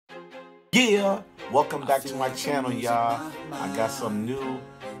Yeah, welcome back to my channel, y'all. I got some new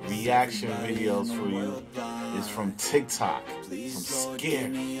reaction videos for you. It's from TikTok. Some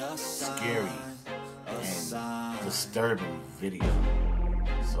scary, and disturbing video.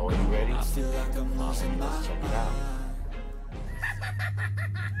 So are you ready? Let's check it out.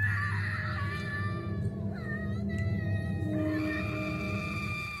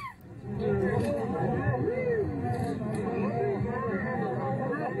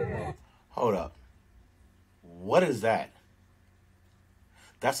 Hold up. What is that?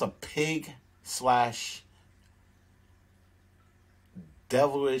 That's a pig slash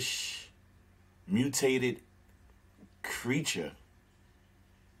devilish mutated creature.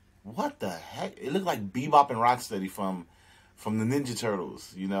 What the heck? It looked like Bebop and Rocksteady from the Ninja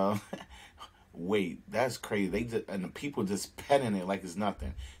Turtles, you know? Wait, that's crazy. And the people just petting it like it's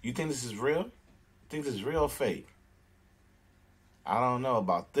nothing. You think this is real? You think this is real or fake? I don't know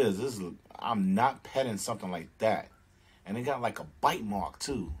about this. I'm not petting something like that. And it got like a bite mark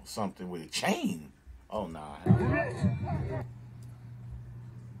too, something with a chain. Oh nah.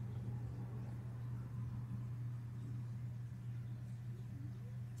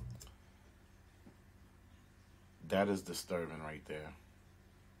 That is disturbing right there.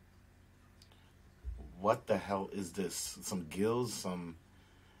 What the hell is this? Some gills, I'm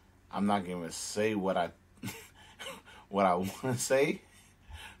not gonna say what I what I want to say.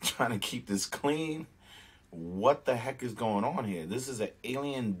 Trying to keep this clean. What the heck is going on here? This is an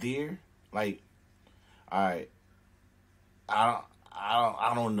alien deer. Like, all right, I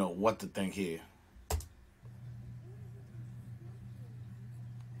don't know what to think here.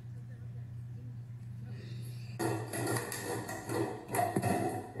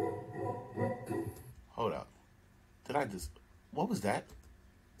 Hold up. Did I just? What was that?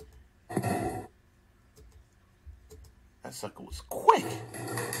 That sucker was quick.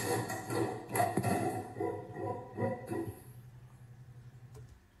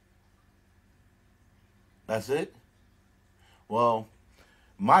 That's it? Well,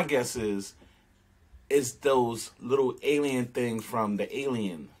 my guess is it's those little alien things from the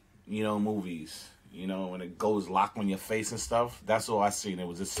Alien, movies. When it goes lock on your face and stuff. That's all I seen. It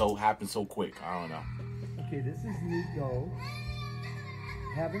was just happened so quick. I don't know. Okay, this is Nico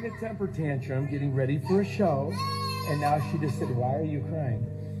having a temper tantrum, getting ready for a show. And now she just said, "Why are you crying?"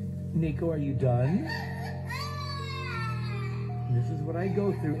 Nico, are you done? This is what I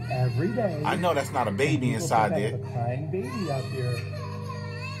go through every day. I know that's not a baby inside there. A crying baby out there.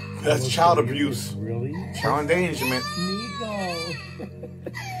 That's child abuse. Really? Child endangerment. Nico.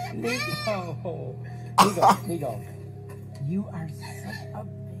 Nico. You are such a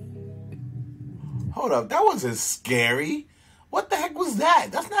baby. Hold up. That wasn't scary. What the heck was that?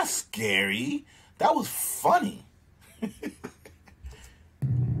 That's not scary. That was funny.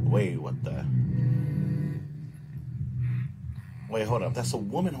 Wait, what the? Wait, hold up. That's a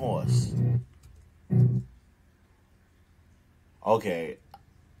woman horse. Okay.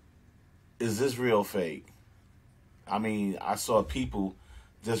 Is this real or fake? I mean, I saw people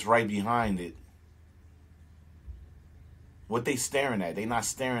just right behind it. What they staring at? They not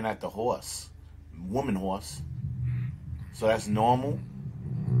staring at the horse. Woman horse. So that's normal?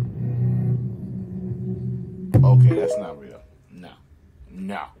 Okay, that's not real.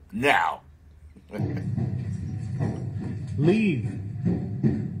 No. Leave.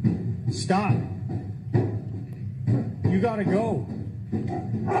 Stop. You gotta go.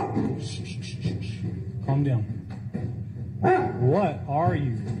 Shh. Calm down. What are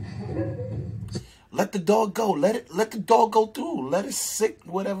you? Let the dog go. Let the dog go through. Let it sick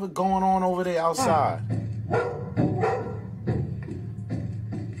whatever going on over there outside.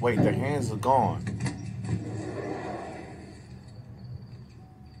 Wait, their hands are gone.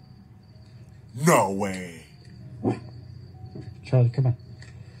 No way. Charlie, come on.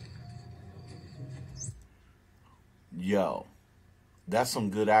 Yo, that's some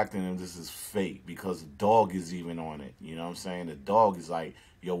good acting and this is fake because the dog is even on it. You know what I'm saying? The dog is like,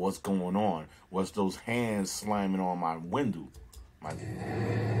 yo, what's going on? What's those hands slamming on my window?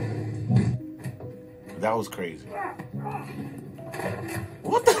 That was crazy.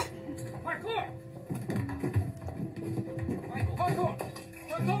 What the? Parkour!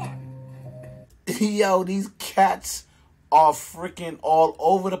 Yo, these cats are freaking all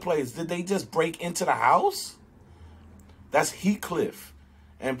over the place. Did they just break into the house? That's Heathcliff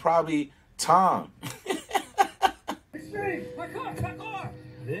and probably Tom. Parkour!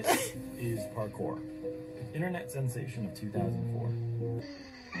 This is Parkour, internet sensation of 2004.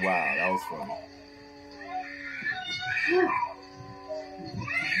 Wow, that was funny.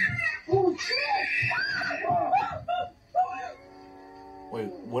 Wait,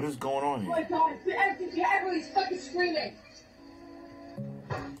 what is going on Oh my here? god, everybody's fucking screaming.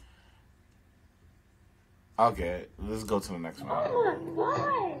 Okay, let's go to the next one. Oh my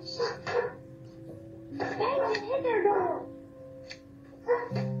gosh. They can hit their door.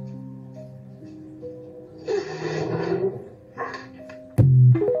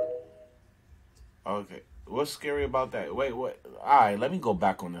 Okay, what's scary about that? Wait, what? All right, let me go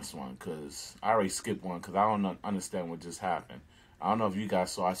back on this one because I already skipped one because I don't understand what just happened. I don't know if you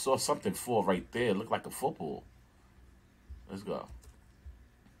guys saw. I saw something fall right there. It looked like a football. Let's go.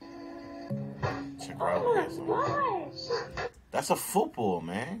 Check her out Oh here. my Somewhere. gosh. That's a football,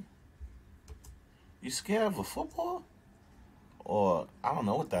 man. You scared of a football? Or I don't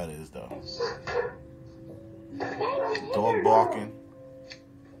know what that is though. Dog barking.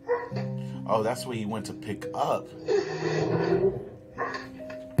 Oh, that's where he went to pick up.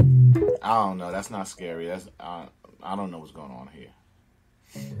 I don't know. That's not scary. That's I don't know what's going on here.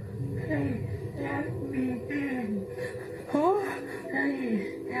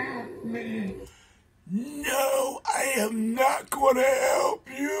 No, I am not going to help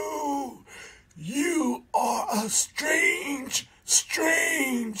you. You are a strange,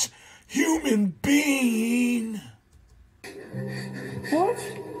 strange human being. What?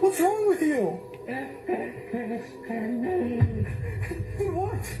 What's wrong with you?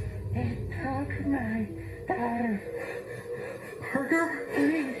 What?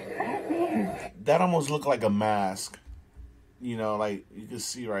 That almost looked like a mask. You know, like you can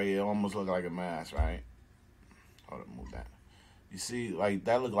see right here, it almost looked like a mask, right? Hold on, move that. You see, like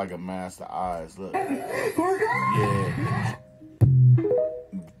that looked like a mask, the eyes, look. Yeah.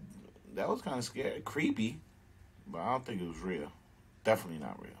 That was kind of scary, creepy, but I don't think it was real. Definitely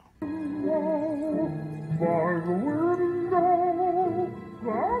not real.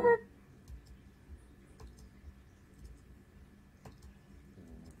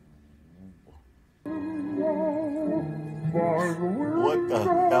 What the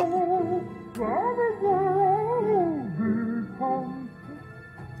hell?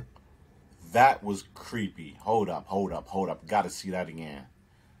 That was creepy. Hold up. Gotta see that again.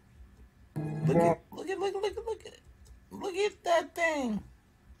 Look at that thing.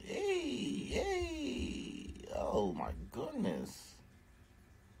 Hey. Oh my goodness.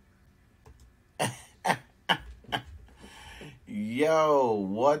 Yo,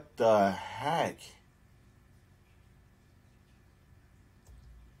 what the heck?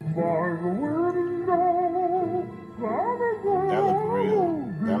 That looked real.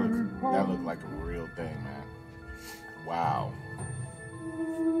 That looked like a real thing, man. Wow.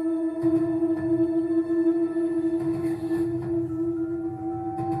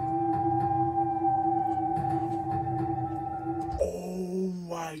 Oh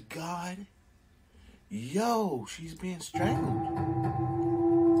my God. Yo, she's being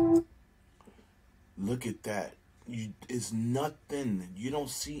strangled. Look at that. It's nothing. You don't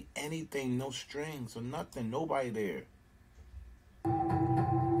see anything, no strings or nothing, nobody there.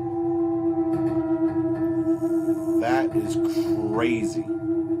 That is crazy.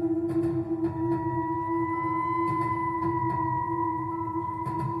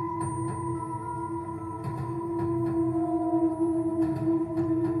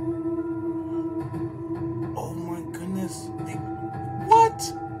 Oh my goodness.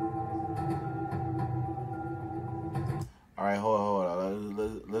 What? All right, hold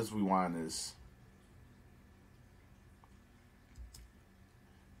on. Let's rewind this.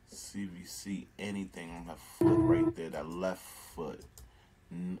 See if you see anything on that foot right there, that left foot.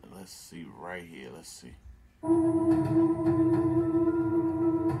 Let's see right here. Let's see. I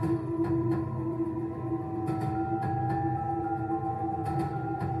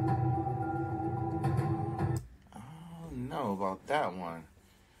don't know about that one.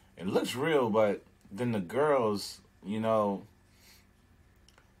 It looks real, but then the girls, you know,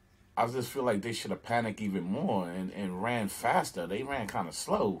 I just feel like they should have panicked even more and ran faster. They ran kind of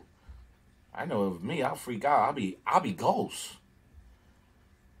slow. I know if me, I'll freak out. I'll be ghost.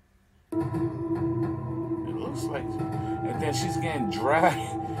 It looks like, and then she's getting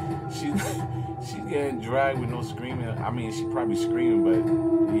dragged. She's getting dragged with no screaming. I mean, she probably screaming, but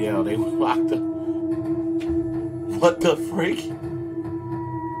yeah, they locked her. What the freak?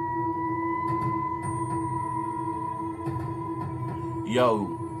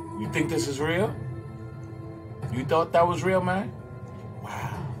 Yo, you think this is real? You thought that was real, man?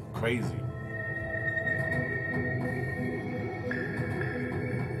 Wow, crazy.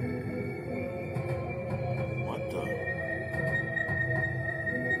 What the?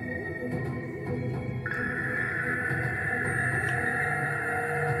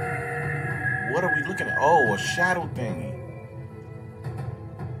 What are we looking at? Oh, a shadow thingy.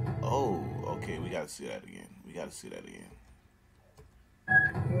 Okay, we gotta see that again. We gotta see that again.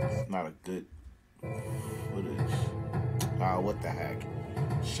 It's not a good footage. What the heck?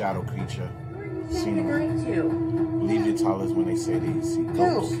 Shadow creature. Seen them. Going to. Leave your tellers when they say they see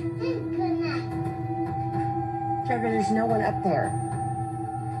ghosts. Trevor, there's no one up there.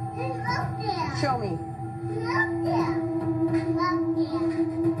 Show me.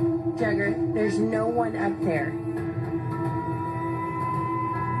 Jugger, there's no one up there.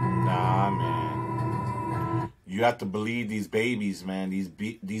 Nah, man. You have to believe these babies, man. These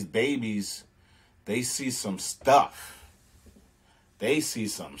babies, they see some stuff. They see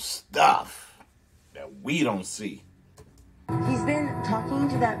some stuff that we don't see. He's been talking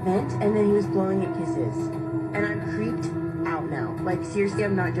to that vent, and then he was blowing it kisses. And I'm creeped out now. Like, seriously,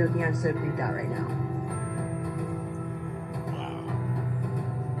 I'm not joking. I'm so creeped out right now.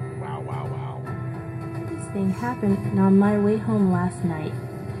 Wow. This thing happened on my way home last night.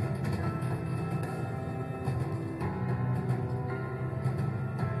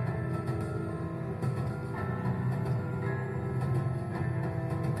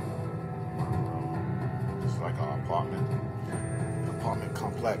 It's like an apartment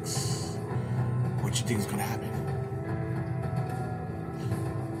complex. What you think is gonna happen?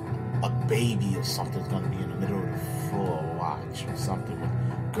 A baby or something's gonna be in the middle of the floor. Watch or something with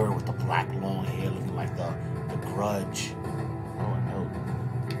girl with the black long hair looking like the Grudge. Oh no.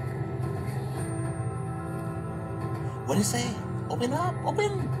 What did it say? Open up!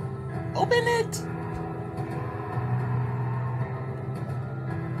 Open it!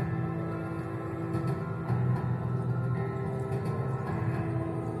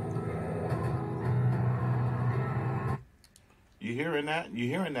 You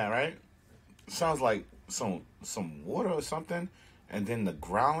hearing that, right? It sounds like some water or something, and then the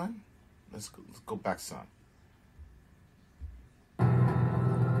growling. Let's go back some.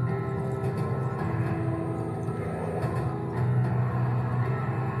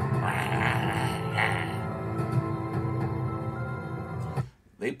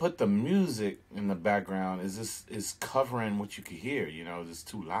 They put the music in the background is covering what you can hear. You know, it's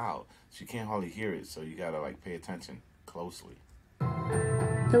too loud, so you can't hardly hear it. So you gotta like pay attention closely.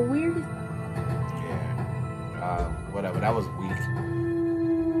 The weirdest. Yeah. Whatever. That was weak.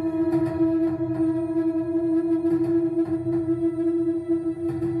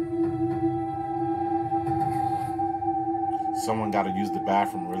 Someone got to use the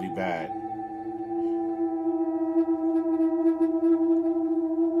bathroom really bad.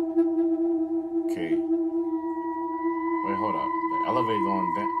 Okay. Wait, hold up. The elevator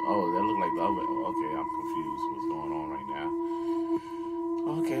going down. Oh, that looked like the elevator. Okay, I'm confused. What's going on right now?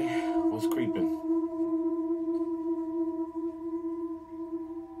 Okay, what's creeping?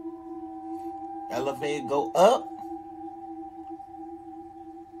 Elevator go up.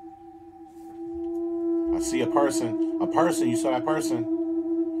 I see a person. A person. You saw that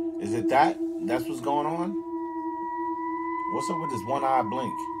person? Is it that? That's what's going on? What's up with this one eye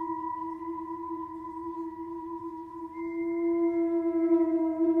blink?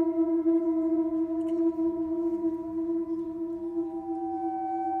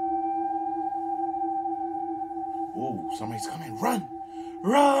 Ooh, somebody's coming. Run!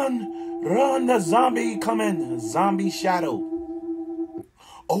 Run! Run! The zombie coming! Zombie shadow.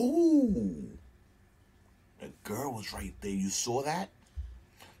 Oh! The girl was right there. You saw that?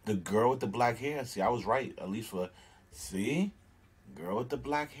 The girl with the black hair. See, I was right. At least for... See? Girl with the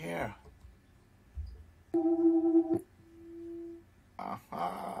black hair.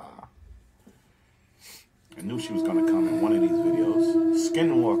 Aha. I knew she was going to come in one of these videos.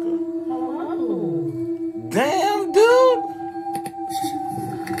 Skinwalker. Damn, dude!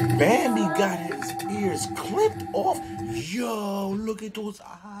 Bambi got his ears clipped off. Yo, look at those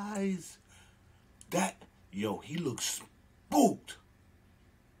eyes. Yo, he looks spooked.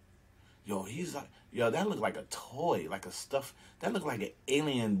 Yo, he's like, that looked like a toy, like a stuff. That looked like an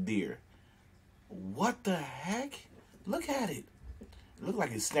alien deer. What the heck? Look at it. It looked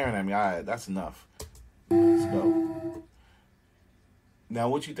like it's staring at me. All right, that's enough. Let's go. Now,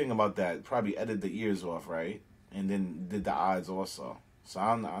 what you think about that? Probably edited the ears off, right? And then did the eyes also. So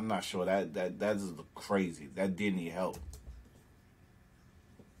I'm not sure. That is crazy. That did need help.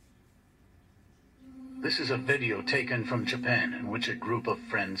 This is a video taken from Japan in which a group of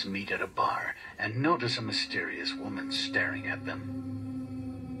friends meet at a bar and notice a mysterious woman staring at them.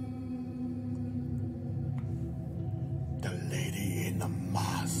 The lady in the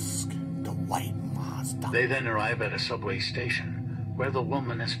mask. The white mask. They then arrive at a subway station where the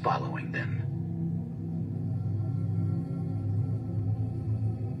woman is following them.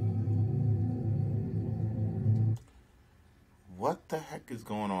 What the heck is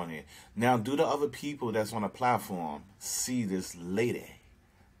going on here? Now, do the other people that's on the platform see this lady?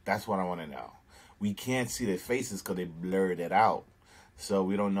 That's what I want to know. We can't see their faces because they blurred it out. So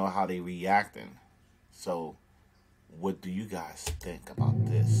we don't know how they reacting. So what do you guys think about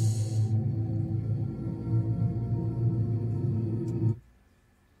this?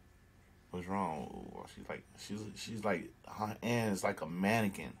 What's wrong? She's like, her hand is like a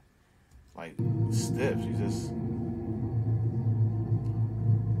mannequin. Like stiff. She just...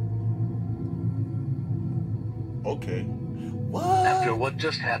 Okay. What? After what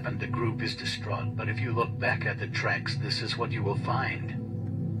just happened, the group is distraught, but if you look back at the tracks, this is what you will find.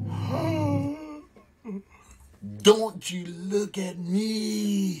 Don't you look at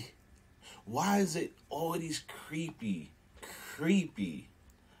me. Why is it all these creepy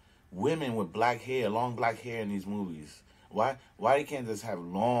women with black hair, long black hair in these movies? Why they can't just have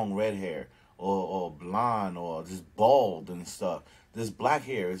long red hair or blonde or just bald and stuff? This black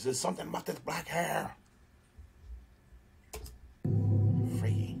hair, is there something about this black hair?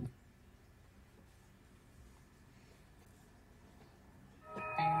 Freaky.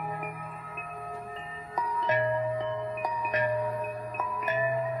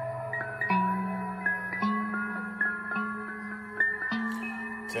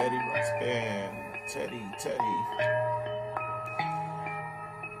 Teddy Ruxpin. Teddy.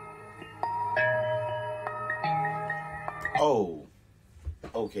 Oh,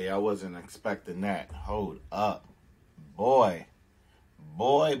 okay, I wasn't expecting that. Hold up. Boy,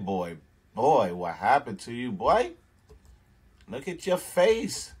 what happened to you, boy? Look at your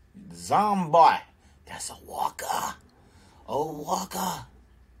face. Zombie. That's a walker. Oh, walker.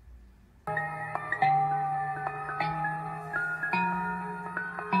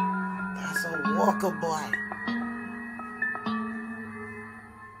 That's a walker, boy.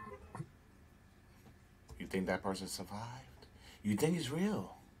 You think that person survived? You think it's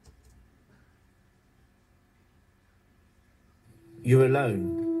real? You're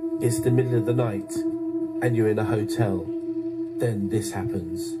alone. It's the middle of the night, and you're in a hotel. Then this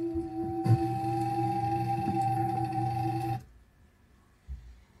happens.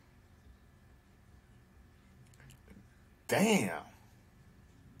 Damn.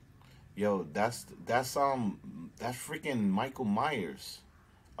 Yo, that's freaking Michael Myers,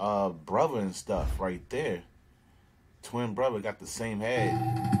 brother and stuff right there. Twin brother, got the same head,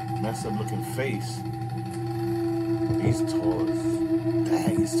 messed up looking face. He's tall.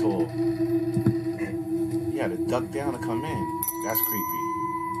 Dang, he's tall. He had to duck down to come in. That's creepy.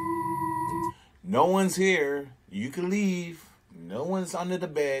 No one's here. You can leave. No one's under the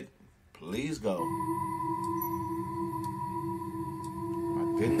bed. Please go.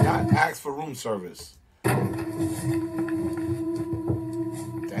 I did not ask for room service. Damn.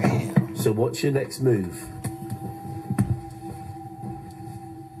 So what's your next move?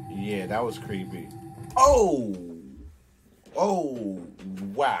 Yeah, that was creepy. Oh,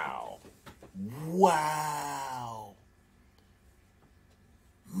 wow.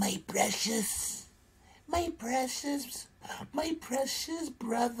 My precious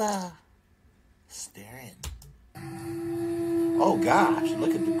brother. Staring. Oh gosh,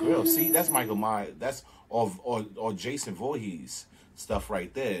 look at the grill. See, that's Michael Myers. That's or Jason Voorhees stuff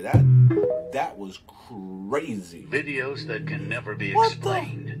right there. That was crazy. Videos that can never be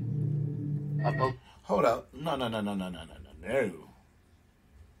explained. Hold up. No.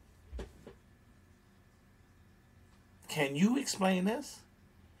 Can you explain this?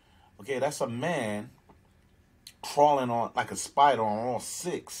 Okay, that's a man crawling on like a spider on all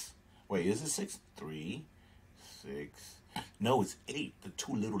six. Wait, is it 6? 3, 6. No, it's 8. The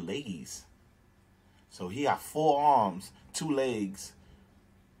 2 little legs. So he got 4 arms, 2 legs,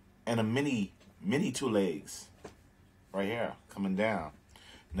 and a mini 2 legs. Right here, coming down.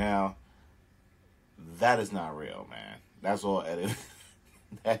 Now, that is not real, man. That's all edited.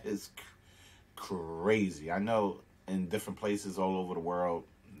 That is crazy. I know in different places all over the world,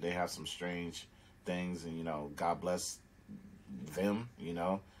 they have some strange things, and, God bless them,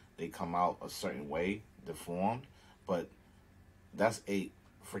 They come out a certain way, deformed, but that's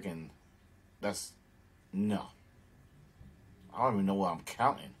no. I don't even know what I'm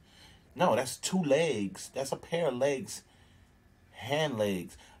counting. No, that's 2 legs. That's a pair of legs. Hand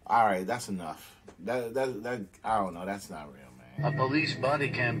legs. All right, that's enough. That I don't know. That's not real, man. A police body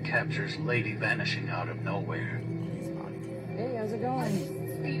cam captures lady vanishing out of nowhere. Hey, how's it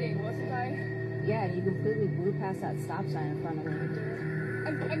going? Speeding, wasn't I? Yeah, you completely blew past that stop sign in front of me.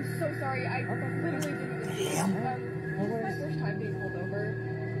 I'm so sorry. I literally didn't. This is my first time being pulled over.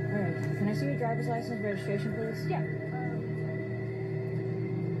 Alright, can I see your driver's license registration, please? Yeah.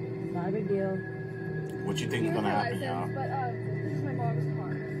 Not a big deal. What you think is gonna happen, y'all? But this is my mom's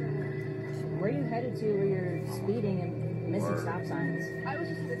Where are you headed to where you're speeding and missing stop signs? I was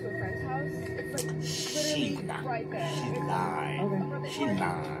just headed to a friend's house. It's like She literally right there. She lied. Okay. She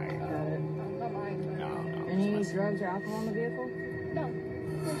lied. Got it. Not mine. No. Any drugs or alcohol in the vehicle? No,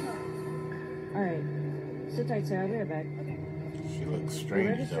 of course not. Alright. Sit tight, sir. I'll be right back. She looks Your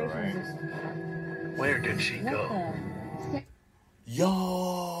strange though, registration right? is Where did she What go? the?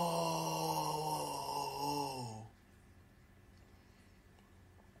 Yo.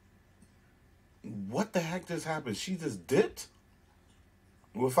 What the heck just happened? She just dipped?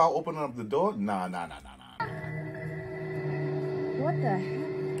 Without opening up the door? Nah. What the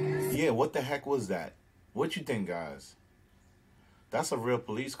heck? Yeah, what the heck was that? What you think, guys? That's a real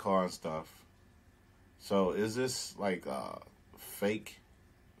police car and stuff. So is this like a fake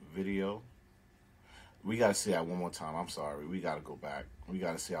video? We gotta see that one more time. I'm sorry. We gotta go back. We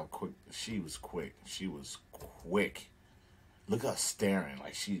gotta see how quick. She was quick. She was quick. Look at her staring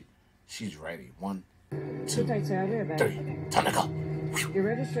like she's ready. 1, 2, Sit tight, sir. I'll be right back. 3. Time to go. Your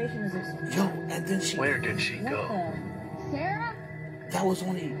registration is Yo, and then she. Where did she What go? the? Sarah? That was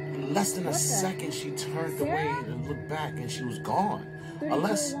only less than a What the- second. She turned away and looked back, and she was gone. 3201.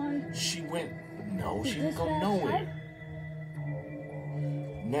 Unless she went. No, she didn't go nowhere.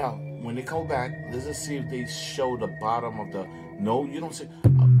 Now, when they come back, let's just see if they show the bottom of the. No, you don't see.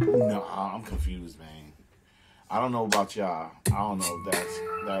 No, I'm confused, man. I don't know about y'all. I don't know.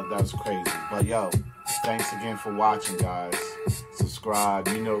 That's crazy. But yo, thanks again for watching, guys. Subscribe.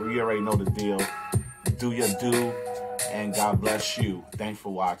 You already know the deal. Do your do, and God bless you. Thanks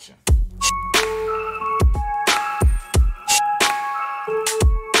for watching.